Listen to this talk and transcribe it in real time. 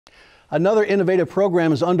Another innovative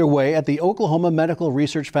program is underway at the Oklahoma Medical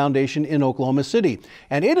Research Foundation in Oklahoma City,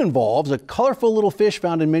 and it involves a colorful little fish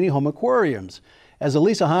found in many home aquariums. As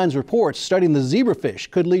Alisa Hines reports, studying the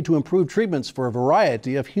zebrafish could lead to improved treatments for a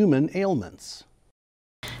variety of human ailments.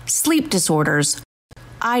 Sleep disorders,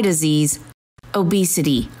 eye disease,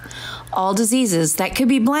 obesity, all diseases that could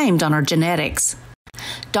be blamed on our genetics.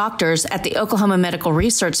 Doctors at the Oklahoma Medical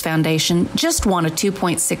Research Foundation just won a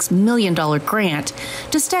 $2.6 million grant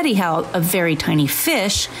to study how a very tiny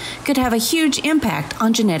fish could have a huge impact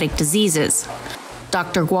on genetic diseases.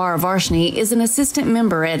 Dr. Gwar Varshni is an assistant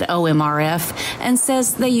member at OMRF and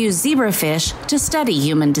says they use zebrafish to study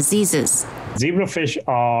human diseases. Zebrafish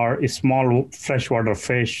are a small freshwater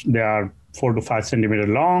fish. They are 4 to 5 centimeters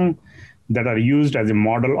long that are used as a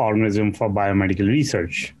model organism for biomedical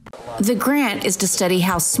research. The grant is to study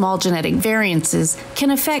how small genetic variances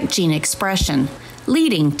can affect gene expression,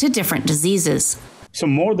 leading to different diseases. So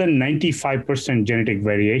more than 95% genetic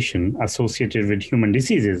variation associated with human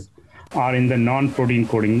diseases are in the non-protein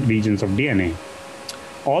coding regions of DNA.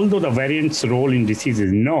 Although the variant's role in disease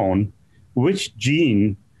is known, which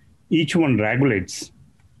gene each one regulates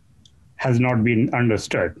has not been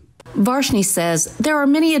understood. Varshni says there are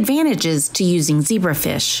many advantages to using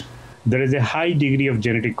zebrafish. There is a high degree of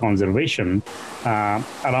genetic conservation.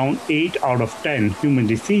 Around 8 out of 10 human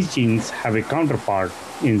disease genes have a counterpart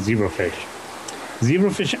in zebrafish.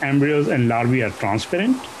 Zebrafish embryos and larvae are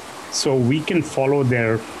transparent, so we can follow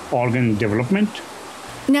their organ development.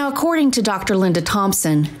 Now, according to Dr. Linda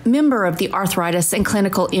Thompson, member of the Arthritis and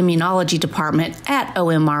Clinical Immunology Department at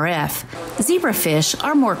OMRF, zebrafish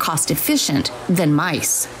are more cost efficient than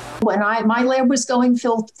mice. When my lab was going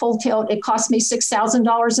full tilt, it cost me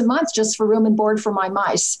 $6,000 a month just for room and board for my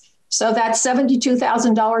mice. So that's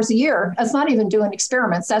 $72,000 a year. That's not even doing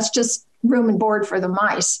experiments. That's just room and board for the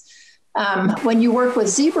mice. When you work with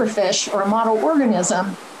zebrafish or a model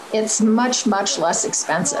organism, it's much, much less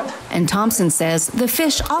expensive. And Thompson says the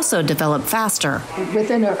fish also develop faster.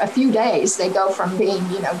 Within a few days, they go from being,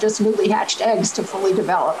 just newly hatched eggs to fully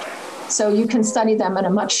developed. So you can study them in a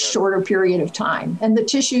much shorter period of time, and the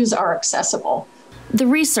tissues are accessible. The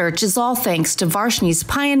research is all thanks to Varshni's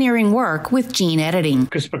pioneering work with gene editing.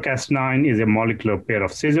 CRISPR-Cas9 is a molecular pair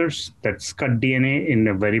of scissors that cut DNA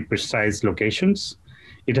in very precise locations.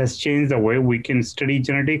 It has changed the way we can study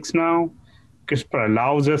genetics now. CRISPR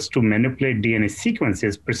allows us to manipulate DNA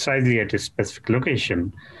sequences precisely at a specific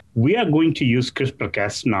location. We are going to use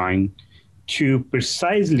CRISPR-Cas9 to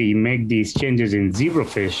precisely make these changes in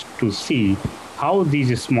zebrafish to see how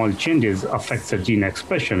these small changes affect the gene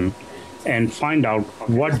expression and find out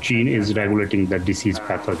what gene is regulating the disease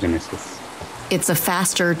pathogenesis. It's a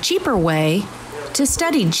faster, cheaper way to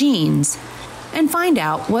study genes and find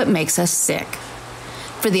out what makes us sick.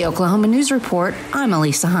 For the Oklahoma News Report, I'm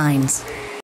Alisa Hines.